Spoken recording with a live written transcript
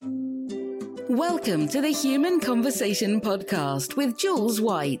Welcome to the Human Conversation podcast with Jules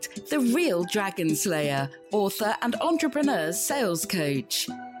White, the real dragon slayer, author and entrepreneur's sales coach.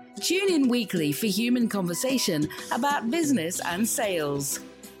 Tune in weekly for human conversation about business and sales.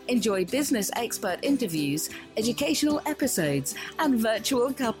 Enjoy business expert interviews, educational episodes, and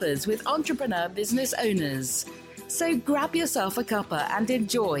virtual cuppers with entrepreneur business owners. So grab yourself a cuppa and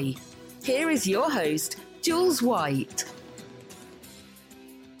enjoy. Here is your host, Jules White.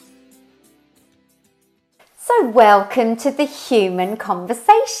 So welcome to the Human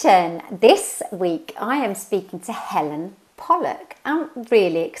Conversation. This week I am speaking to Helen Pollock. I'm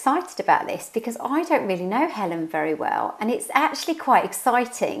really excited about this because I don't really know Helen very well, and it's actually quite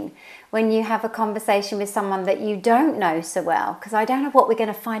exciting when you have a conversation with someone that you don't know so well, because I don't know what we're going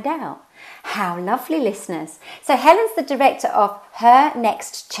to find out. How lovely, listeners. So Helen's the director of Her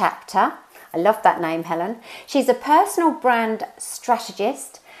Next Chapter. I love that name, Helen. She's a personal brand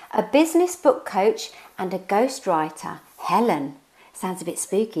strategist, a business book coach, and a ghostwriter. Helen, sounds a bit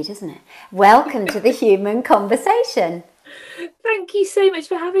spooky, doesn't it? Welcome to the Human Conversation. Thank you so much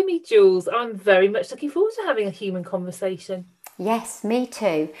for having me, Jules. I'm very much looking forward to having a human conversation. Yes, me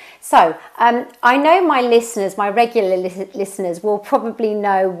too. So I know my listeners, my regular listeners, will probably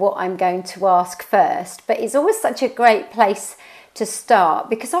know what I'm going to ask first, but it's always such a great place to start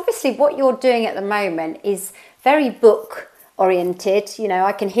because obviously what you're doing at the moment is very book oriented. You know,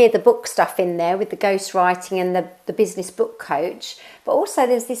 I can hear the book stuff in there with the ghostwriting and the business book coach, but also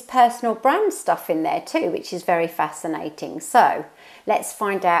there's this personal brand stuff in there too, which is very fascinating. So let's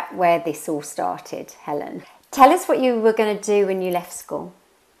find out where this all started. Helen, tell us what you were going to do when you left school.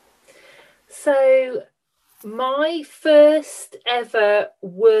 So my first ever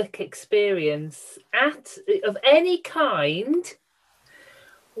work experience of any kind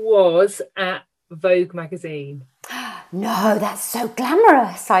was at Vogue magazine. No, that's so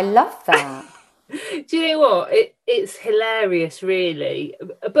glamorous. I love that. Do you know what? It's hilarious, really.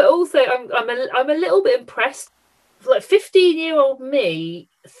 But also, I'm a little bit impressed. Like 15-year-old me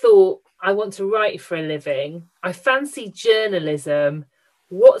thought I want to write for a living. I fancy journalism.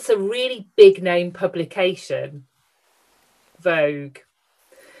 What's a really big name publication? Vogue.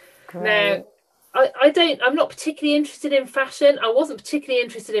 Great. Now, I'm not particularly interested in fashion. I wasn't particularly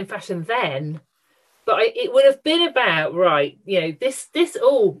interested in fashion then. But it would have been about, right, you know, this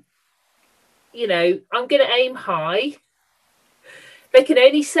all, you know, I'm going to aim high. They can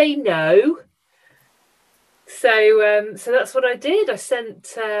only say no. So that's what I did. I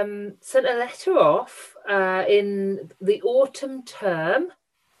sent a letter off in the autumn term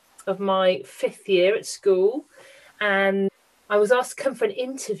of my 5th year at school. And I was asked to come for an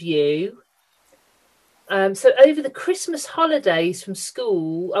interview. So over the Christmas holidays from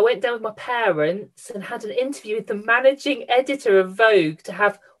school, I went down with my parents and had an interview with the managing editor of Vogue to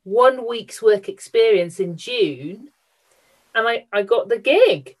have 1 week's work experience in June. And I got the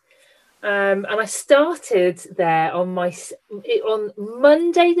gig. And I started there on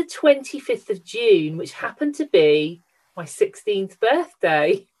Monday, the 25th of June, which happened to be my 16th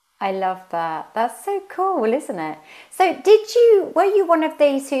birthday. I love that. That's so cool, isn't it? So were you one of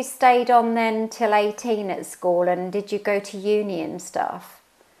these who stayed on then till 18 at school, and did you go to uni and stuff?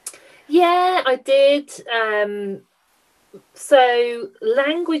 Yeah, I did. So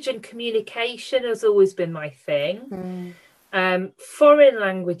language and communication has always been my thing. Foreign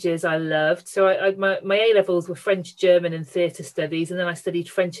languages I loved. So my A-levels were French, German and theatre studies, and then I studied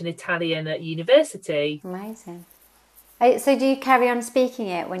French and Italian at university. Amazing. So do you carry on speaking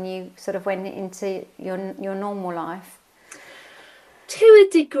it when you sort of went into your normal life? To a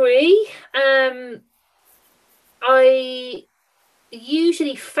degree. I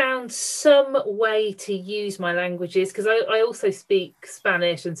usually found some way to use my languages because I also speak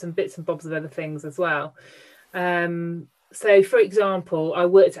Spanish and some bits and bobs of other things as well. So, for example, I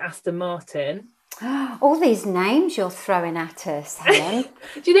worked at Aston Martin. All these names you're throwing at us, Helen.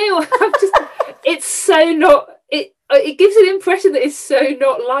 Do you know what? It's so not... It gives an impression that it's so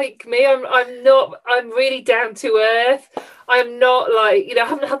not like me. I'm really down to earth. I'm not like, you know, I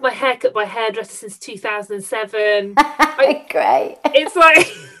haven't had my hair cut by a hairdresser since 2007. Great. It's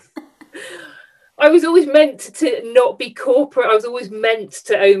like, I was always meant to not be corporate. I was always meant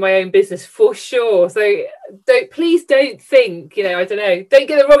to own my own business for sure. So please don't think, you know, I don't know, don't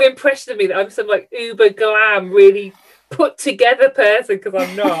get the wrong impression of me that I'm some like uber glam, really put together person, because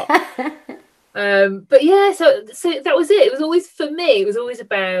I'm not. But yeah, so that was it. It was always, for me, it was always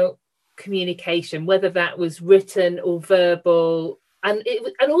about communication, whether that was written or verbal, and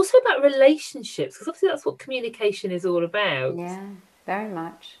also about relationships, because obviously that's what communication is all about. Yeah, very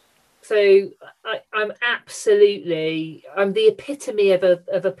much. So I'm the epitome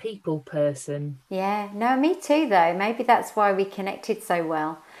of a people person. Yeah, no, me too though. Maybe that's why we connected so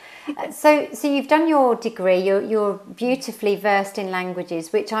well. So you've done your degree. You're beautifully versed in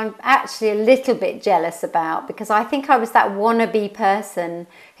languages, which I'm actually a little bit jealous about, because I think I was that wannabe person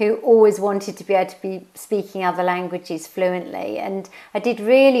who always wanted to be able to be speaking other languages fluently. And I did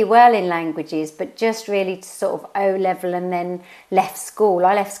really well in languages, but just really to sort of O level, and then left school.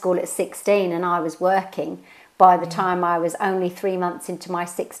 I left school at 16 and I was working by the time I was only 3 months into my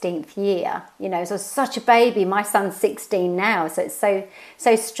 16th year. So I was such a baby. My son's 16 now, so it's so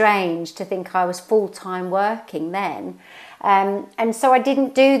strange to think I was full-time working then. And so I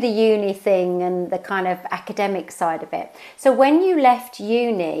didn't do the uni thing and the kind of academic side of it. So when you left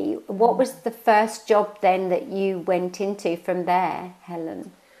uni, what was the first job then that you went into from there,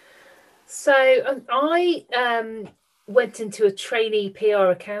 Helen? So I went into a trainee PR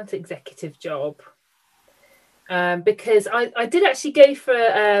account executive job. Because I did actually go for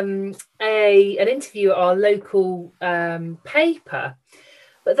an interview at our local paper,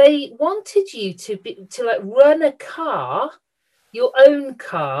 but they wanted you to like run a car, your own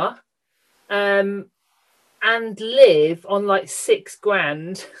car, and live on like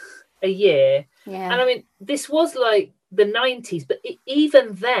 $6,000 a year. Yeah. And I mean, this was like the 90s, but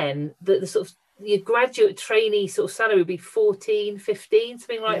even then, the sort of your graduate trainee sort of salary would be 14, 15,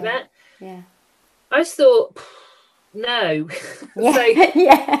 something like that. Yeah. I just thought, no.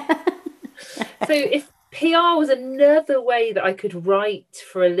 Yeah. So if PR was another way that I could write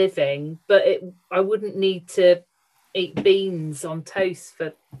for a living, but I wouldn't need to eat beans on toast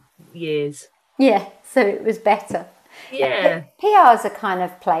for years. Yeah, so it was better. Yeah. PR is a kind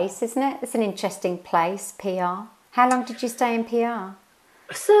of place, isn't it? It's an interesting place, PR. How long did you stay in PR?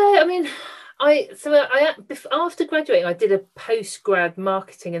 So, I mean, after graduating, I did a postgrad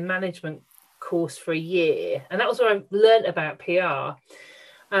marketing and management course for a year, and that was where I learnt about PR.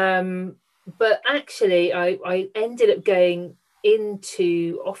 But actually, I ended up going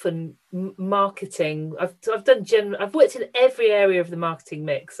into often marketing. I've worked in every area of the marketing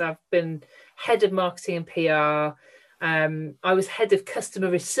mix. I've been head of marketing and PR. I was head of customer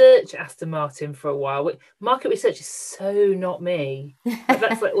research at Aston Martin for a while. Market research is so not me.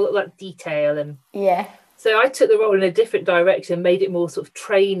 That's like all that detail and So I took the role in a different direction, made it more sort of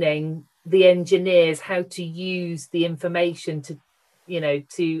training the engineers how to use the information to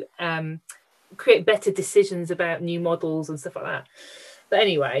create better decisions about new models and stuff like that. But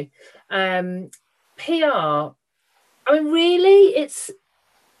anyway, PR, I mean, really, it's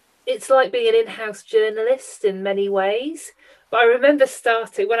like being an in-house journalist in many ways. But I remember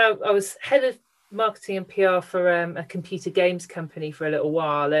starting when I was head of marketing and PR for a computer games company for a little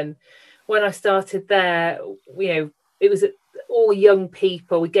while. And when I started there, it was all young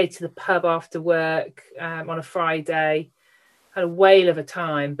people. We'd go to the pub after work on a Friday. Had a whale of a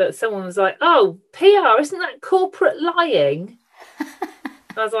time, but someone was like, "Oh, PR, isn't that corporate lying?"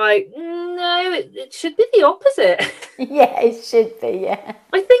 I was like, "No, it should be the opposite." Yeah, it should be. Yeah,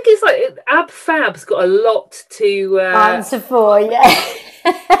 I think it's like AbFab's got a lot to answer for. Yeah,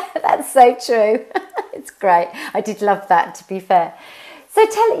 that's so true. It's great. I did love that, to be fair. So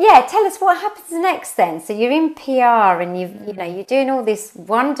tell us what happens next then. So you're in PR and you're doing all this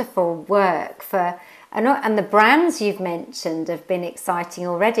wonderful work and the brands you've mentioned have been exciting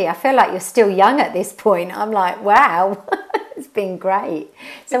already. I feel like you're still young at this point. I'm like, wow, it's been great.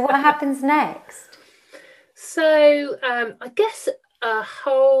 So what happens next? So I guess a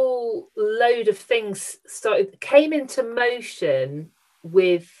whole load of things came into motion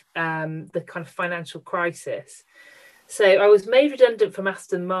with the kind of financial crisis. So I was made redundant from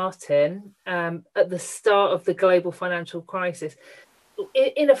Aston Martin at the start of the global financial crisis.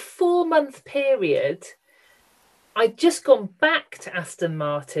 In a 4-month period, I'd just gone back to Aston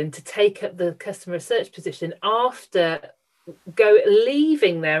Martin to take up the customer research position after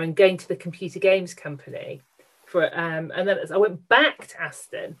leaving there and going to the computer games company. And then I went back to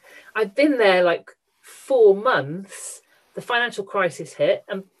Aston. I'd been there like 4 months. The financial crisis hit,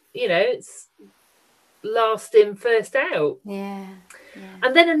 and it's last in, first out. Yeah.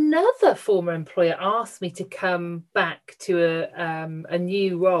 And then another former employer asked me to come back to a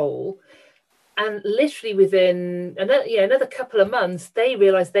new role, and literally within another couple of months, they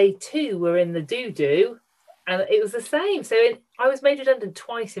realised they too were in the doo-doo, and it was the same. So I was made redundant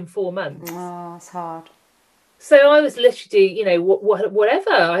twice in 4 months. Oh, it's hard. So I was literally,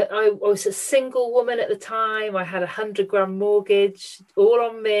 whatever. I was a single woman at the time. I had $100,000 mortgage all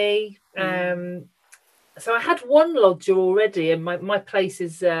on me. So I had one lodger already, and my place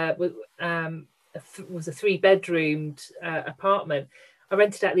was a 3-bedroomed apartment. I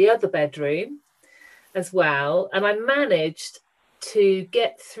rented out the other bedroom as well. And I managed to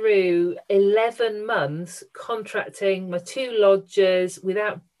get through 11 months contracting my 2 lodgers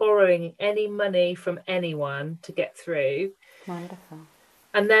without borrowing any money from anyone to get through. Wonderful.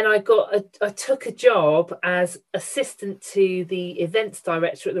 And then I took a job as assistant to the events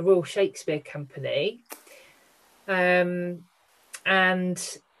director at the Royal Shakespeare Company. And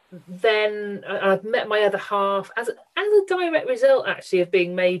then I've met my other half as a direct result, actually, of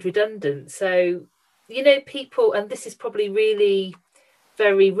being made redundant. So, you know, people, and this is probably really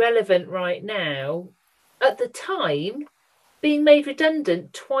very relevant right now, at the time, being made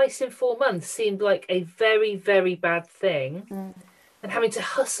redundant twice in 4 months seemed like a very, very bad thing. And having to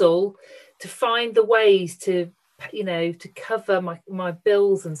hustle to find the ways to, you know, to cover my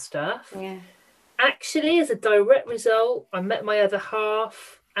bills and stuff. Yeah. Actually, as a direct result, I met my other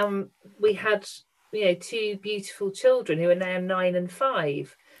half, and we had, you know, 2 beautiful children who are now 9 and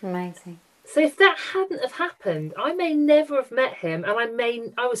 5. Amazing. So if that hadn't have happened, I may never have met him. And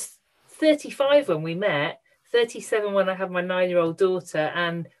I was 35 when we met, 37 when I had my 9-year-old daughter,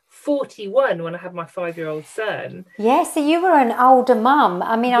 and 41 when I had my 5-year-old son. Yeah, so you were an older mum.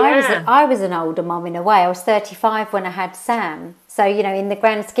 I mean, Yeah. I was an older mum in a way. I was 35 when I had Sam. So, you know, in the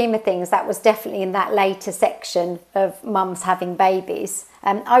grand scheme of things, that was definitely in that later section of mums having babies.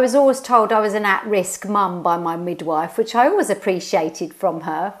 I was always told I was an at-risk mum by my midwife, which I always appreciated from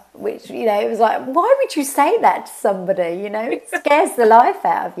her, which, you know, it was like, why would you say that to somebody? You know, it scares the life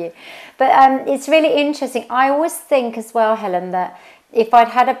out of you. But it's really interesting. I always think as well, Helen, that if I'd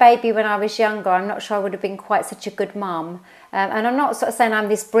had a baby when I was younger, I'm not sure I would have been quite such a good mum. And I'm not sort of saying I'm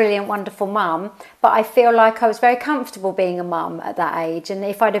this brilliant, wonderful mum, but I feel like I was very comfortable being a mum at that age. And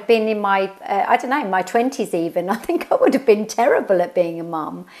if I'd have been in my, I don't know, my 20s even, I think I would have been terrible at being a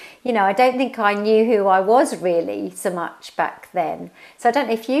mum. You know, I don't think I knew who I was really so much back then. So I don't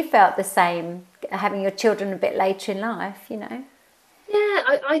know if you felt the same, having your children a bit later in life, you know. Yeah,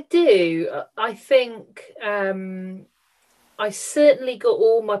 I do. I think I certainly got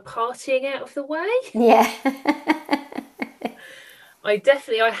all my partying out of the way. Yeah. I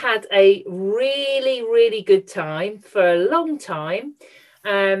had a really, really good time for a long time.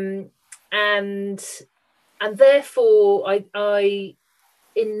 And therefore I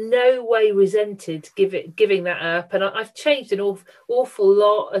in no way resented giving that up. And I've changed an awful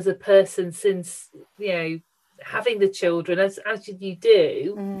lot as a person since, you know, having the children, as you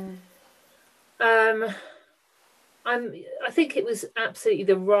do. I think it was absolutely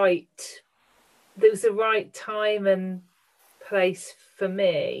the right time and place for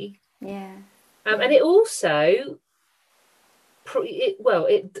me. Yeah. And it also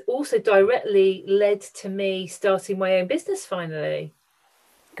directly led to me starting my own business finally.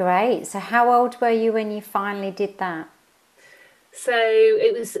 Great. So how old were you when you finally did that? So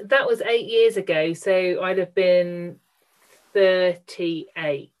that was 8 years ago. So I'd have been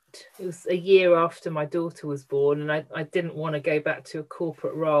 38. It was a year after my daughter was born, and I didn't want to go back to a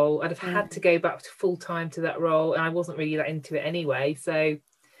corporate role. I'd have had to go back to full time to that role, and I wasn't really that into it anyway. So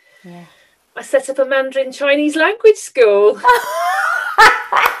yeah. I set up a Mandarin Chinese language school.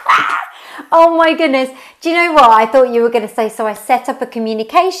 Oh my goodness. Do you know what? I thought you were going to say, so I set up a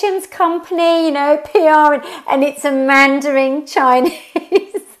communications company, you know, PR, and it's a Mandarin Chinese.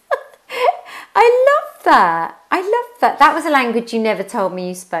 I love that. That was a language you never told me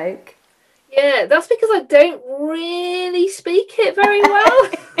you spoke. Yeah, that's because I don't really speak it very well.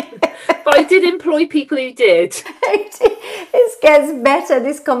 But I did employ people who did. This gets better.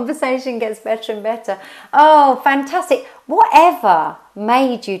 This conversation gets better and better. Oh, fantastic. Whatever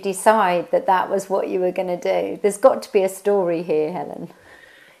made you decide that was what you were going to do? There's got to be a story here, Helen.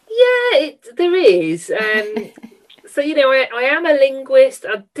 Yeah, there is. So, you know, I am a linguist.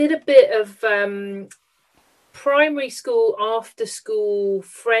 I did a bit of primary school, after school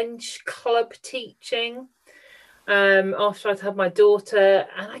French club teaching after I'd had my daughter,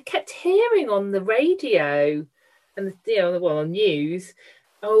 and I kept hearing on the radio and, you know, on news,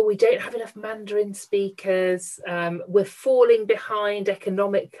 oh, we don't have enough Mandarin speakers. We're falling behind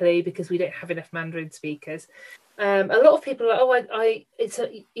economically because we don't have enough Mandarin speakers. A lot of people are like, oh,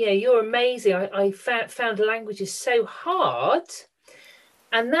 you're amazing. I found languages so hard.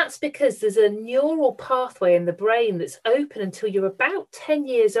 And that's because there's a neural pathway in the brain that's open until you're about 10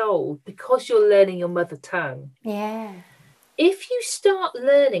 years old because you're learning your mother tongue. Yeah. If you start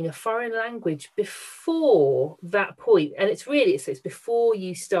learning a foreign language before that point, and it's before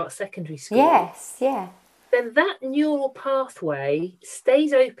you start secondary school. Yes, yeah. Then that neural pathway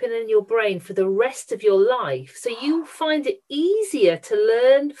stays open in your brain for the rest of your life. So you find it easier to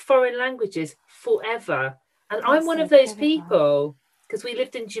learn foreign languages forever. And I'm one of those people, because we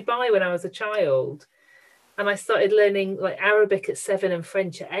lived in Dubai when I was a child, and I started learning like Arabic at 7 and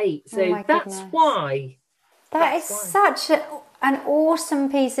French at 8. So that's why. That is such an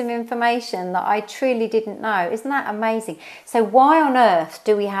awesome piece of information that I truly didn't know. Isn't that amazing? So why on earth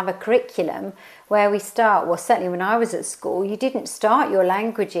do we have a curriculum where we start, well, certainly when I was at school, you didn't start your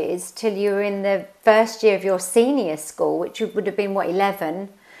languages till you were in the first year of your senior school, which would have been, 11?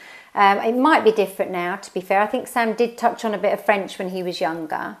 It might be different now, to be fair. I think Sam did touch on a bit of French when he was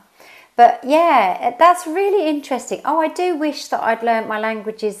younger. But yeah, that's really interesting. Oh, I do wish that I'd learnt my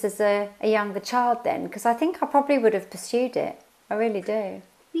languages as a younger child then, because I think I probably would have pursued it. I really do.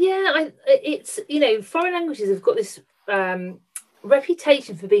 Yeah, it's, foreign languages have got this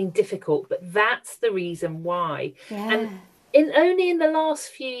reputation for being difficult, but that's the reason why. Yeah. And only in the last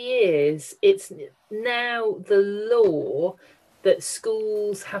few years, it's now the law that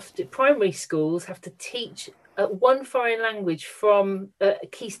primary schools have to teach one foreign language from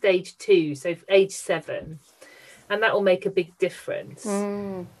key stage 2, so age 7, and that will make a big difference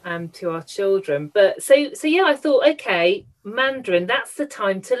to our children. But so yeah, I thought, okay, Mandarin, that's the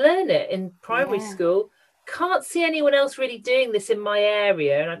time to learn it in primary school. Can't see anyone else really doing this in my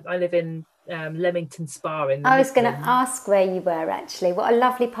area, and I live in Leamington Spa in the I was going to Midlands. ask where you were, actually. What a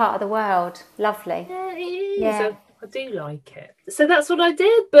lovely part of the world. Lovely. Yeah, it is. Yeah. I do like it. So that's what I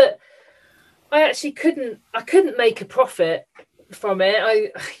did, but I actually couldn't make a profit from it.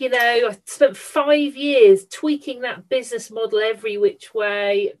 I spent 5 years tweaking that business model every which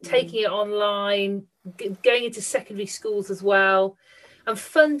way, taking it online, going into secondary schools as well. And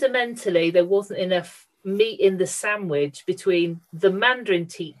fundamentally, there wasn't enough meat in the sandwich between the Mandarin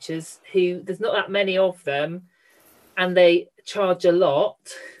teachers, who there's not that many of them, and they charge a lot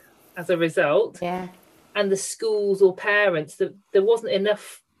as a result. Yeah. And the schools or parents, that there wasn't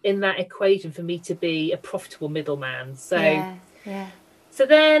enough in that equation for me to be a profitable middleman. So So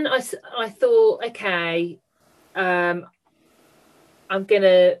then I thought, okay, I'm going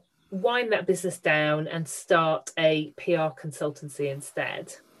to wind that business down and start a PR consultancy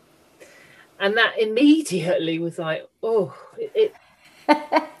instead. And that immediately was like, it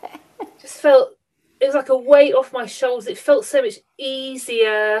just felt, it was like a weight off my shoulders. It felt so much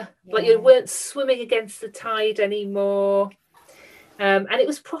easier, like you weren't swimming against the tide anymore. And it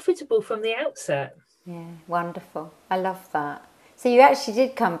was profitable from the outset. Yeah, wonderful. I love that. So you actually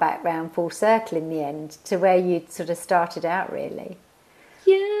did come back round full circle in the end to where you'd sort of started out, really.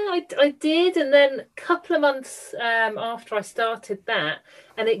 Yeah, I did. And then a couple of months after I started that,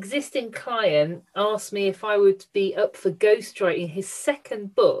 an existing client asked me if I would be up for ghostwriting his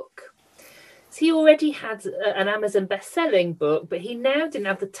second book. So he already had an Amazon best-selling book, but he now didn't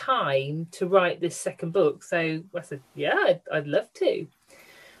have the time to write this second book. So I said, yeah, I'd love to.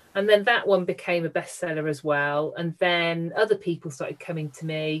 And then that one became a bestseller as well. And then other people started coming to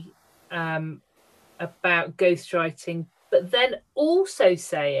me about ghostwriting, but then also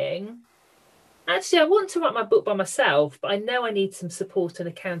saying, actually, I want to write my book by myself, but I know I need some support and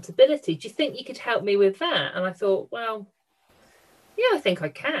accountability. Do you think you could help me with that? And I thought, well, yeah, I think I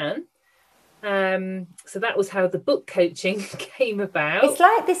can. So that was how the book coaching came about. It's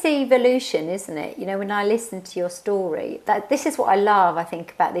like this evolution, isn't it? You know, when I listen to your story, this is what I love, I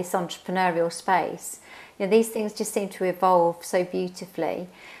think, about this entrepreneurial space. You know, these things just seem to evolve so beautifully.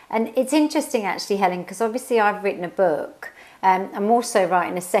 And it's interesting, actually, Helen, because obviously I've written a book. I'm also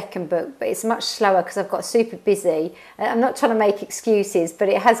writing a second book, but it's much slower because I've got super busy. I'm not trying to make excuses, but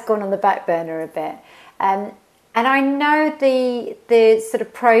it has gone on the back burner a bit. And I know the sort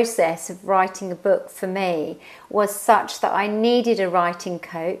of process of writing a book for me was such that I needed a writing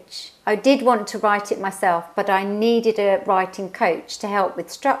coach. I did want to write it myself, but I needed a writing coach to help with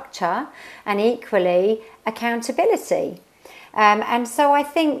structure and equally accountability. And so I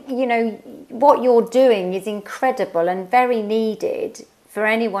think, you know, what you're doing is incredible and very needed for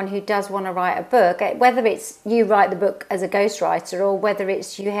anyone who does want to write a book, whether it's you write the book as a ghostwriter or whether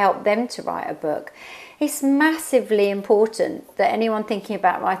it's you help them to write a book. It's massively important that anyone thinking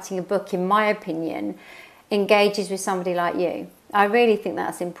about writing a book, in my opinion, engages with somebody like you. I really think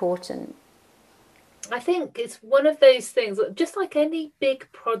that's important. I think it's one of those things, just like any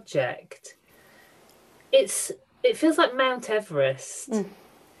big project, it feels like Mount Everest.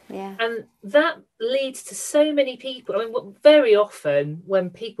 Yeah. And that leads to so many people. I mean, very often when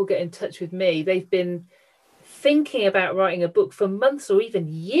people get in touch with me, they've been thinking about writing a book for months or even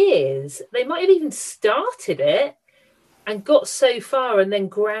years. They might have even started it and got so far and then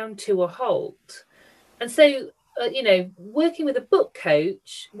ground to a halt. And so, you know, working with a book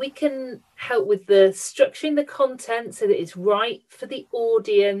coach, we can help with the structuring the content so that it's right for the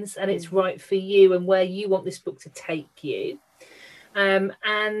audience and it's right for you and where you want this book to take you.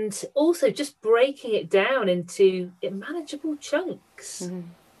 and also just breaking it down into manageable chunks.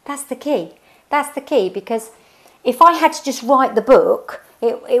 That's the key. That's the key, because if I had to just write the book,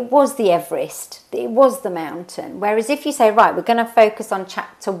 it was the Everest, it was the mountain. Whereas if you say, right, we're going to focus on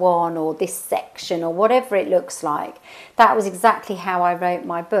chapter 1 or this section or whatever it looks like, that was exactly how I wrote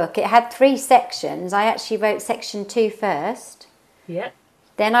my book. It had 3 sections. I actually wrote section 2 first. Yeah.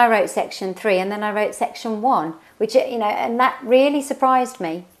 Then I wrote section 3, and then I wrote section 1, which, and that really surprised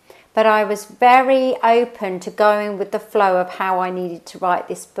me. But I was very open to going with the flow of how I needed to write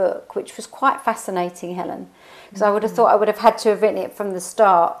this book, which was quite fascinating, Helen. Because I would have thought I would have had to have written it from the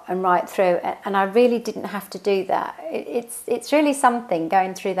start and right through, and I really didn't have to do that. It's really something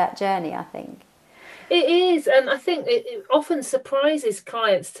going through that journey, I think. It is, and I think it often surprises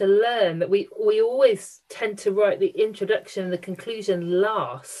clients to learn that we always tend to write the introduction and the conclusion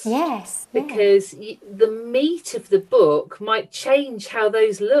last. Yes. Because the meat of the book might change how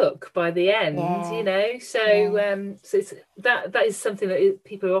those look by the end, So so it's, that is something that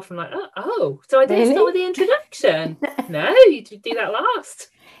people are often like, oh, so I didn't start with the introduction. No, you do that last.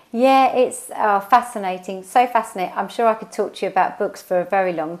 Yeah, it's fascinating, so fascinating. I'm sure I could talk to you about books for a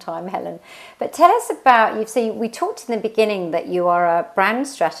very long time, Helen. But tell us about you. So we talked in the beginning that you are a brand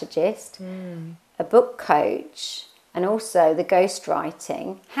strategist, a book coach, and also the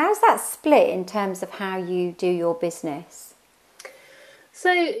ghostwriting. How's that split in terms of how you do your business?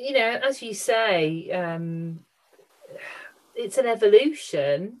 So, as you say, it's an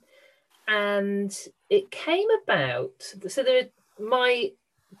evolution, and it came about. So my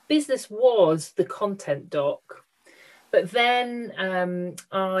business was the Content Doc, but then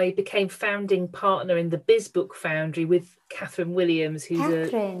I became founding partner in the BizBook Foundry with Catherine Williams, who's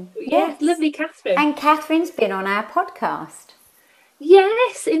yes, lovely Catherine. And Catherine's been on our podcast.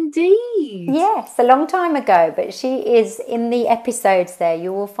 Yes, indeed. Yes, a long time ago, but she is in the episodes there.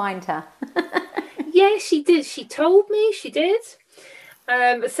 You will find her. Yes, she did. She told me she did.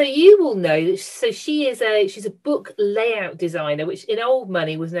 So you will know that. So she's a book layout designer, which in old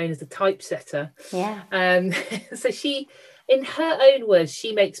money was known as the typesetter. Yeah. So she, in her own words,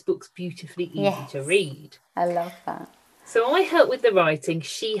 she makes books beautifully easy to read. I love that. So I help with the writing.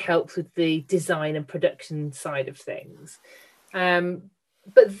 She helps with the design and production side of things.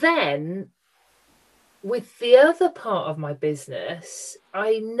 But then, with the other part of my business,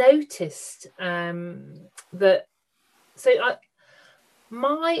 I noticed that.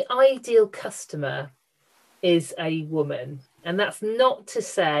 My ideal customer is a woman, and that's not to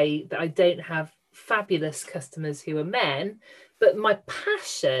say that I don't have fabulous customers who are men, but my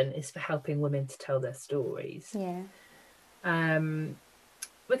passion is for helping women to tell their stories. Yeah.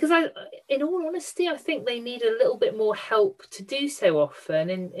 Because in all honesty, I think they need a little bit more help to do so often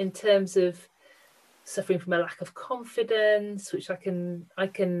in terms of suffering from a lack of confidence, which I can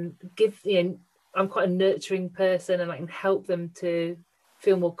give. I'm quite a nurturing person, and I can help them to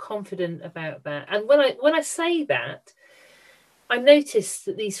feel more confident about that. And when I say that, I noticed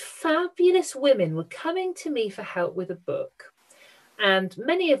that these fabulous women were coming to me for help with a book, and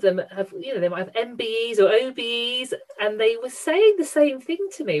many of them have, they might have MBEs or OBEs, and they were saying the same thing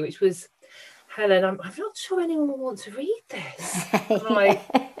to me, which was, Helen, I'm not sure anyone will want to read this. I'm like,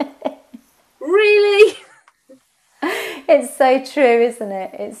 really? It's so true, isn't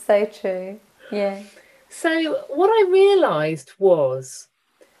it? It's so true. Yeah. So what I realised was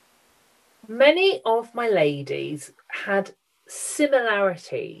many of my ladies had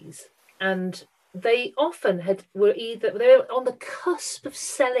similarities, and they often were on the cusp of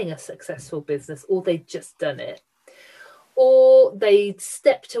selling a successful business, or they'd just done it, or they'd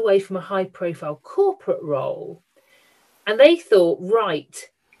stepped away from a high-profile corporate role, and they thought, right,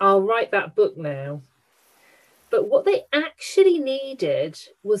 I'll write that book now. But what they actually needed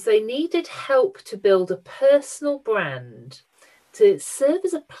was they needed help to build a personal brand to serve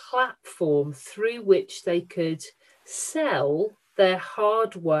as a platform through which they could sell their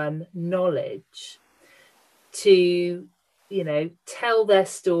hard-won knowledge to, tell their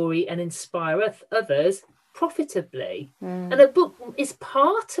story and inspire others profitably. And a book is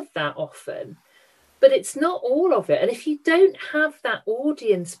part of that often, but it's not all of it. And if you don't have that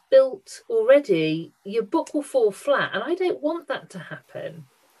audience built already, your book will fall flat. And I don't want that to happen.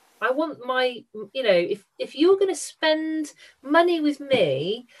 I want if you're going to spend money with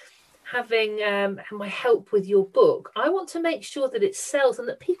me, having my help with your book, I want to make sure that it sells and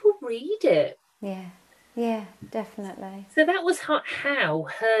that people read it. Yeah, definitely. So that was how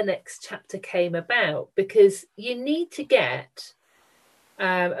her next chapter came about, because you need to get,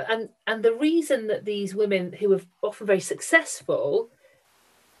 and the reason that these women who are often very successful,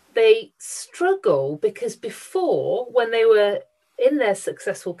 they struggle because before, when they were in their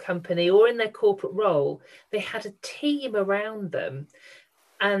successful company or in their corporate role, they had a team around them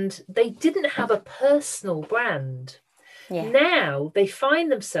and they didn't have a personal brand. Yeah. Now they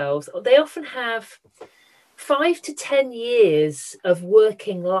find themselves, they often have 5 to 10 years of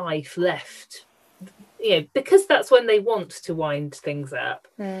working life left, because that's when they want to wind things up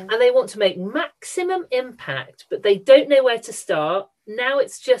and they want to make maximum impact, but they don't know where to start. Now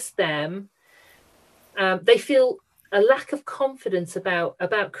it's just them. They feel a lack of confidence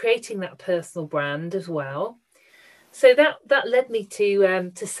about creating that personal brand as well. So that led me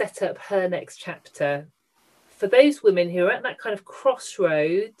to set up Her Next Chapter for those women who are at that kind of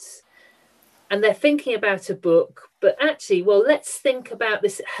crossroads and they're thinking about a book, but actually, well, let's think about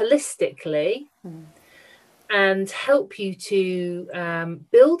this holistically and help you to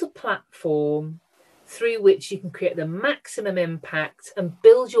build a platform through which you can create the maximum impact and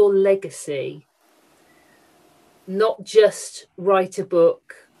build your legacy. Not just write a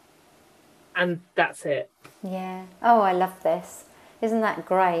book and that's it. Yeah. Oh, I love this. Isn't that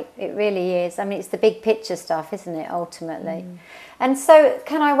great? It really is. I mean, it's the big picture stuff, isn't it, ultimately? And so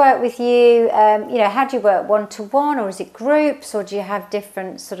can I work with you, how do you work, one-to-one, or is it groups, or do you have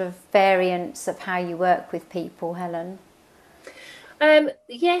different sort of variants of how you work with people, Helen?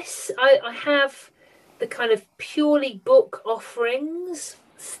 Yes, I have the kind of purely book offerings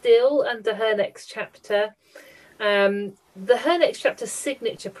still under Her Next Chapter. The Her Next Chapter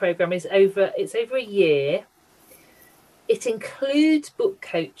signature program is over a year. It includes book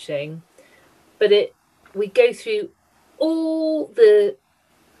coaching, but we go through all the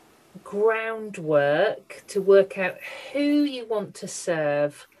groundwork to work out who you want to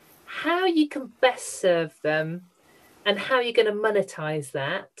serve, how you can best serve them, and how you're going to monetize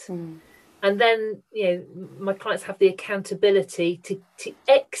that. And then, my clients have the accountability to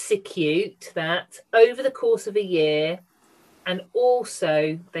execute that over the course of a year. And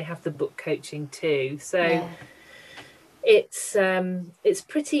also they have the book coaching too. So it's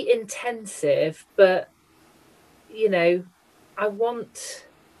pretty intensive, but, I want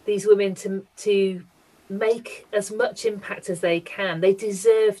these women to make as much impact as they can. They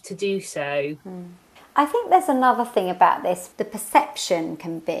deserve to do so. I think there's another thing about this. The perception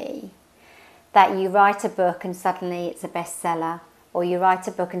can be that you write a book and suddenly it's a bestseller, or you write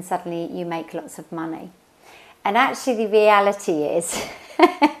a book and suddenly you make lots of money. And actually the reality is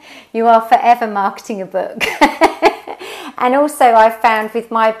you are forever marketing a book. And also I've found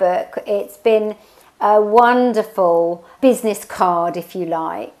with my book, it's been a wonderful business card, if you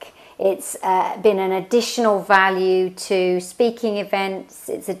like. It's been an additional value to speaking events.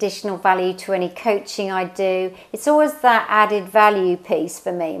 It's additional value to any coaching I do. It's always that added value piece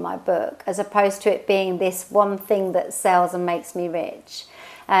for me, my book, as opposed to it being this one thing that sells and makes me rich.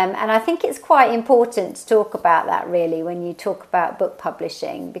 And I think it's quite important to talk about that, really, when you talk about book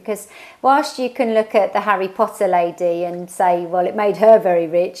publishing, because whilst you can look at the Harry Potter lady and say, well, it made her very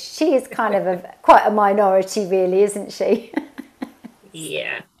rich, she is kind of quite a minority, really, isn't she?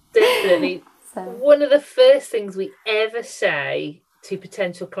 Yeah, definitely. One of the first things we ever say to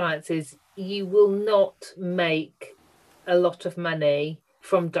potential clients is you will not make a lot of money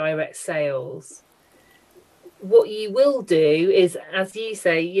from direct sales. What you will do is, as you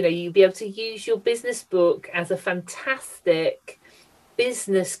say, you'll be able to use your business book as a fantastic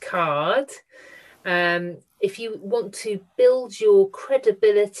business card. If you want to build your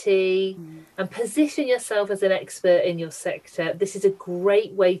credibility and position yourself as an expert in your sector, this is a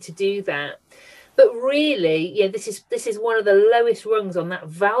great way to do that. But really, this is one of the lowest rungs on that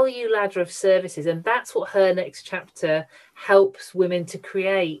value ladder of services, and that's what Her Next Chapter helps women to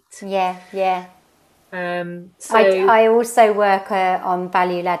create. Yeah. I also work on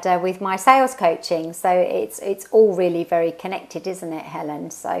value ladder with my sales coaching, so it's all really very connected, isn't it,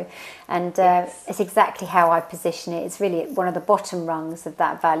 Helen? So, and yes. It's exactly how I position it. It's really one of the bottom rungs of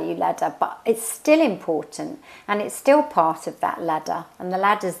that value ladder, but it's still important and it's still part of that ladder. And the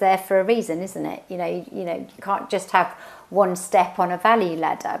ladder's there for a reason, isn't it? You can't just have one step on a value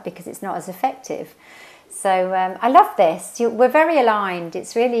ladder because it's not as effective. So I love this. We're very aligned.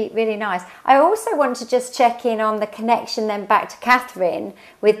 It's really, really nice. I also want to just check in on the connection then back to Catherine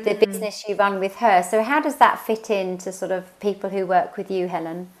with the business you run with her. So how does that fit into sort of people who work with you,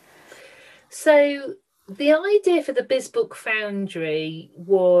 Helen? So the idea for the BizBook Foundry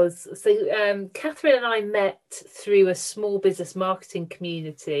was, Catherine and I met through a small business marketing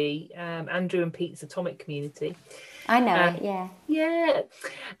community, Andrew and Pete's Atomic Community. I know it, yeah. Yeah.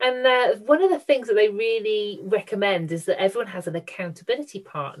 And one of the things that they really recommend is that everyone has an accountability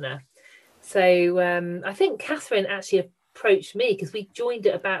partner. So I think Catherine actually approached me because we joined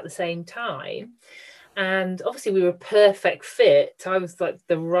at about the same time. And obviously we were a perfect fit. I was like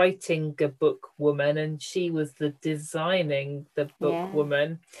the writing a book woman and she was the designing the book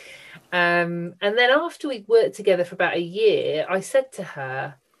woman. And then after we'd worked together for about a year, I said to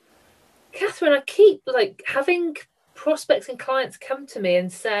her, Catherine, I keep like having prospects and clients come to me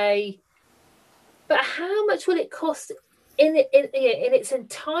and say, but how much will it cost in its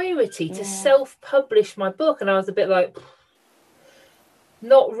entirety to self-publish my book? And I was a bit like,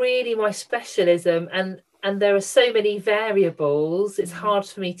 not really my specialism, and there are so many variables, it's hard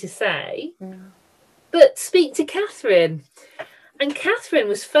for me to say. But speak to Catherine. And Catherine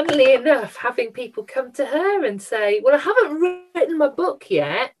was, funnily enough, having people come to her and say, well, I haven't written my book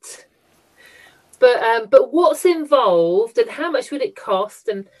yet, but what's involved and how much would it cost?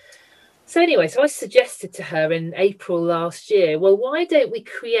 And so anyway, so I suggested to her in April last year, well, why don't we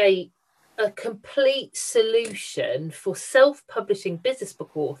create a complete solution for self-publishing business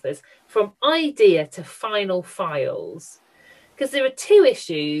book authors from idea to final files? Because there are two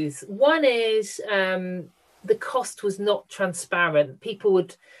issues. One is the cost was not transparent. People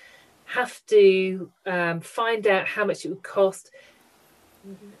would have to find out how much it would cost.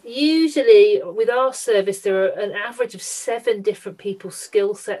 Usually with our service, there are an average of 7 different people's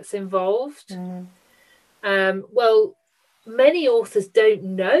skill sets involved. Well, many authors don't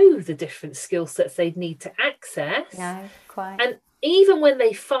know the different skill sets they'd need to access. No, quite. And even when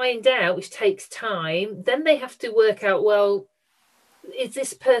they find out, which takes time, then they have to work out, well, is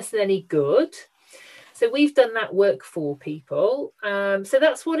this person any good? So we've done that work for people. So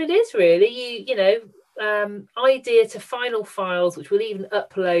that's what it is, really. Idea to final files, which we'll even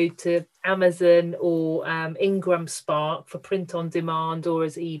upload to Amazon or Ingram Spark for print on demand or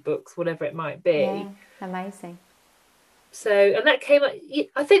as ebooks, whatever it might be. Yeah, amazing. So, and that came up,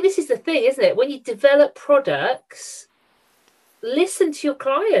 I think this is the thing, isn't it? When you develop products, listen to your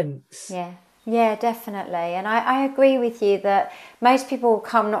clients. Yeah, definitely. And I agree with you that most people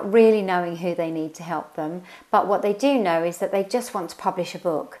come not really knowing who they need to help them, but what they do know is that they just want to publish a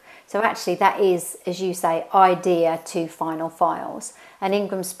book. So actually that is, as you say, idea to final files. And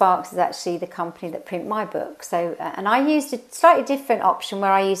Ingram Sparks is actually the company that print my book. So, and I used a slightly different option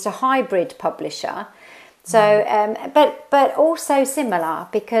where I used a hybrid publisher. So, but also similar,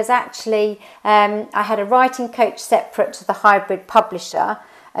 because actually I had a writing coach separate to the hybrid publisher.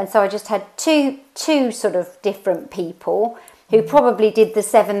 And so I just had two sort of different people who probably did the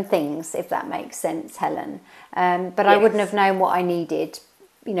 7 things, if that makes sense, Helen. But yes. I wouldn't have known what I needed,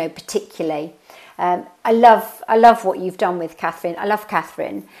 particularly. I love what you've done with Catherine. I love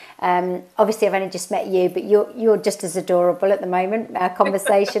Catherine. Obviously, I've only just met you, but you're just as adorable at the moment. Our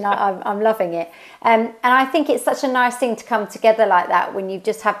conversation, I'm loving it. And I think it's such a nice thing to come together like that when you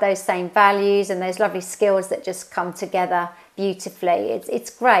just have those same values and those lovely skills that just come together beautifully.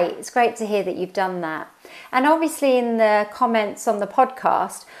 It's great. It's great to hear that you've done that. And obviously, in the comments on the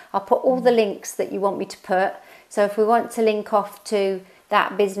podcast, I'll put all the links that you want me to put. So if we want to link off to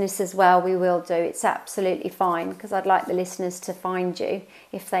that business as well, we will do. It's absolutely fine, because I'd like the listeners to find you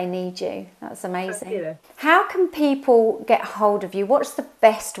if they need you. That's amazing. How can people get hold of you? What's the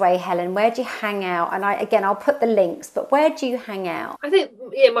best way, Helen? Where do you hang out? And I'll put the links, but where do you hang out? I think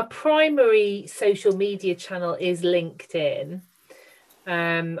my primary social media channel is LinkedIn.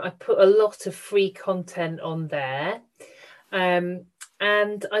 I put a lot of free content on there. And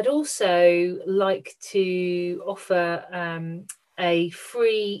I'd also like to offer a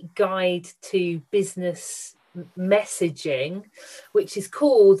free guide to business messaging, which is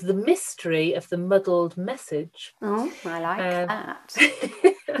called The Mystery of the Muddled Message. Oh, I like that.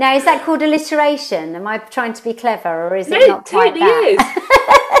 Now, is that called alliteration? Am I trying to be clever, or is it not quite that? It totally is.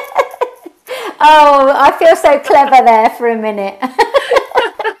 Oh, I feel so clever there for a minute.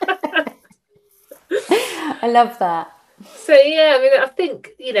 I love that. So, I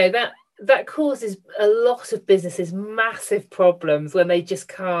think, that causes a lot of businesses massive problems when they just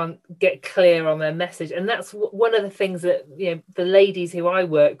can't get clear on their message. And that's one of the things that, the ladies who I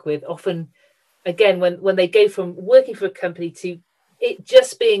work with often, again, when they go from working for a company to it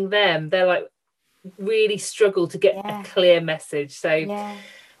just being them, they're like really struggle to get a clear message. So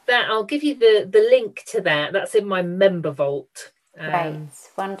that I'll give you the link to that. That's in my member vault. Great,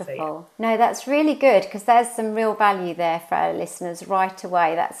 wonderful. No, that's really good, because there's some real value there for our listeners right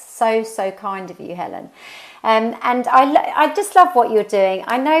away. That's so kind of you, Helen. And I just love what you're doing.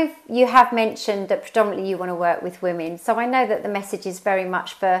 I know you have mentioned that predominantly you want to work with women, so I know that the message is very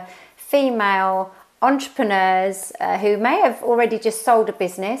much for female entrepreneurs who may have already just sold a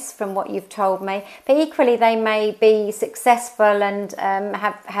business from what you've told me, but equally they may be successful and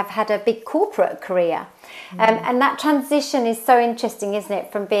have had a big corporate career. And that transition is so interesting, isn't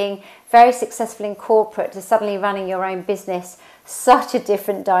it? From being very successful in corporate to suddenly running your own business. Such a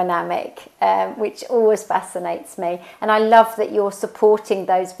different dynamic, which always fascinates me. And I love that you're supporting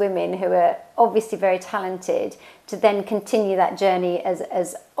those women who are obviously very talented to then continue that journey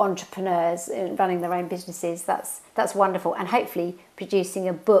as entrepreneurs and running their own businesses. That's wonderful, and hopefully producing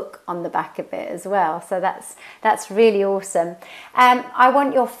a book on the back of it as well. So that's really awesome. I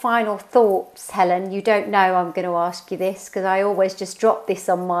want your final thoughts, Helen. You don't know I'm going to ask you this because I always just drop this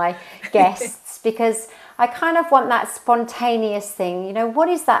on my guests because I kind of want that spontaneous thing. You know, what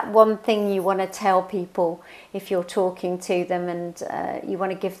is that one thing you want to tell people if you're talking to them and you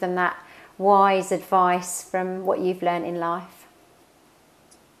want to give them that wise advice from what you've learned in life?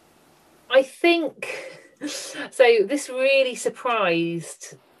 I think, so this really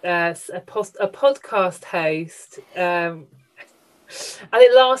surprised a podcast host. I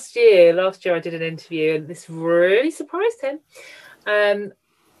think last year I did an interview and this really surprised him.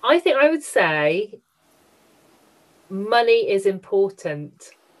 I think I would say money is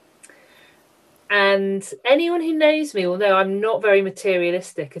important. And anyone who knows me will know I'm not very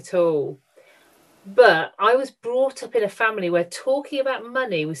materialistic at all. But I was brought up in a family where talking about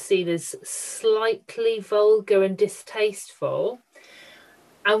money was seen as slightly vulgar and distasteful.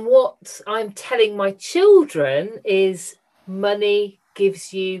 And what I'm telling my children is money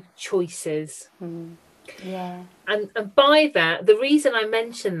gives you choices. Yeah. And by that, the reason I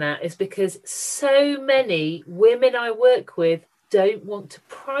mention that is because so many women I work with don't want to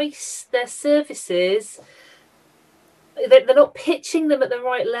price their services. They're not pitching them at the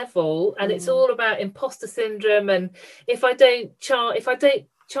right level, and it's all about imposter syndrome. And if I don't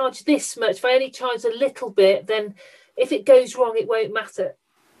charge this much, if I only charge a little bit, then if it goes wrong, it won't matter.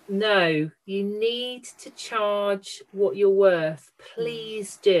 No, you need to charge what you're worth.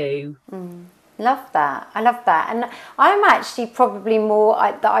 Please do. Love that. I love that. And I'm actually probably more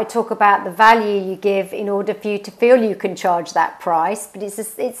that I talk about the value you give in order for you to feel you can charge that price. But it's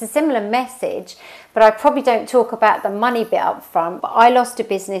a similar message. But I probably don't talk about the money bit up front. But I lost a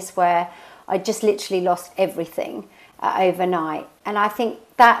business where I just literally lost everything overnight. And I think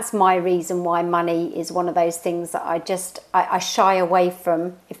that's my reason why money is one of those things that I shy away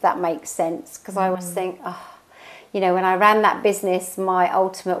from, if that makes sense. Because I always think, you know, when I ran that business, my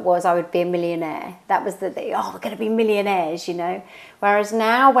ultimate was I would be a millionaire. That was we're going to be millionaires, you know. Whereas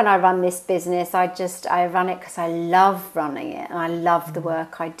now when I run this business, I run it because I love running it and I love the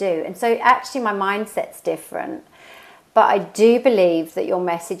work I do. And so actually my mindset's different. But I do believe that your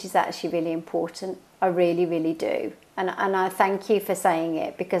message is actually really important. I really, really do. And I thank you for saying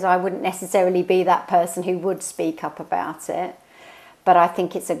it, because I wouldn't necessarily be that person who would speak up about it. But I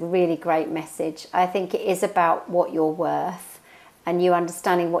think it's a really great message. I think it is about what you're worth and you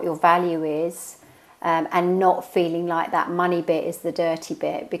understanding what your value is, and not feeling like that money bit is the dirty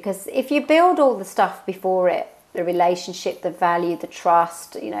bit. Because if you build all the stuff before it, the relationship, the value, the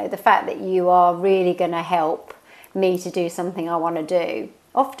trust, you know, the fact that you are really going to help me to do something I want to do,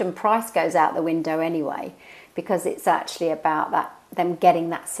 often price goes out the window anyway, because it's actually about them getting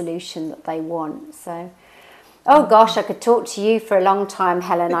that solution that they want. So, oh gosh, I could talk to you for a long time,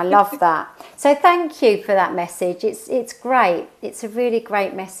 Helen. I love that. So thank you for that message. It's great. It's a really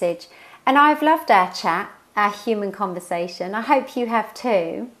great message. And I've loved our chat, our human conversation. I hope you have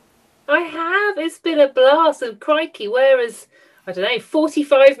too. I have. It's been a blast. And crikey, where has,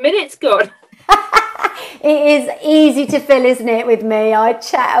 45 minutes gone? It is easy to fill, isn't it, with me? I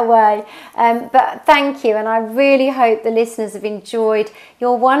chat away. But thank you. And I really hope the listeners have enjoyed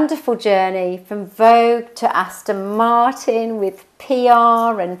your wonderful journey from Vogue to Aston Martin with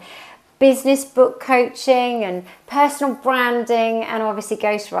PR and business book coaching and personal branding, and obviously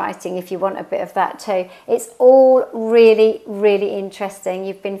ghostwriting if you want a bit of that too. It's all really, really interesting.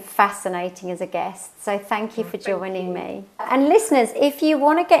 You've been fascinating as a guest. So thank you for joining me. And listeners, if you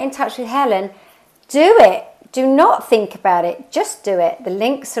want to get in touch with Helen, do it. Do not think about it. Just do it. The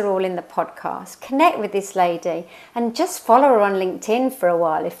links are all in the podcast. Connect with this lady and just follow her on LinkedIn for a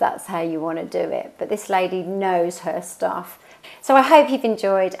while if that's how you want to do it. But this lady knows her stuff. So I hope you've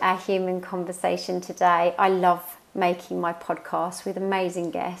enjoyed our human conversation today. I love making my podcast with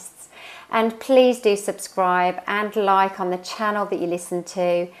amazing guests. And please do subscribe and like on the channel that you listen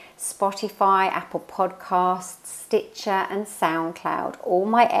to: Spotify, Apple Podcasts, Stitcher and SoundCloud, all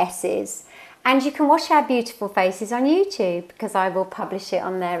my S's. And you can watch our beautiful faces on YouTube, because I will publish it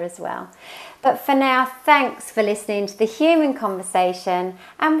on there as well. But for now, thanks for listening to The Human Conversation,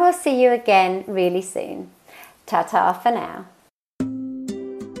 and we'll see you again really soon. Ta-ta for now.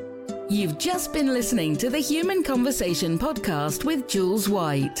 You've just been listening to the Human Conversation podcast with Jules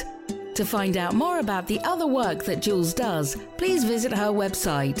White. To find out more about the other work that Jules does, please visit her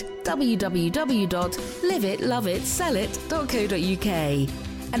website www.liveitloveitsellit.co.uk.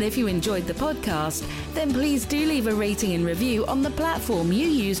 And if you enjoyed the podcast, then please do leave a rating and review on the platform you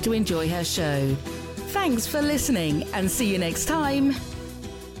use to enjoy her show. Thanks for listening, and see you next time.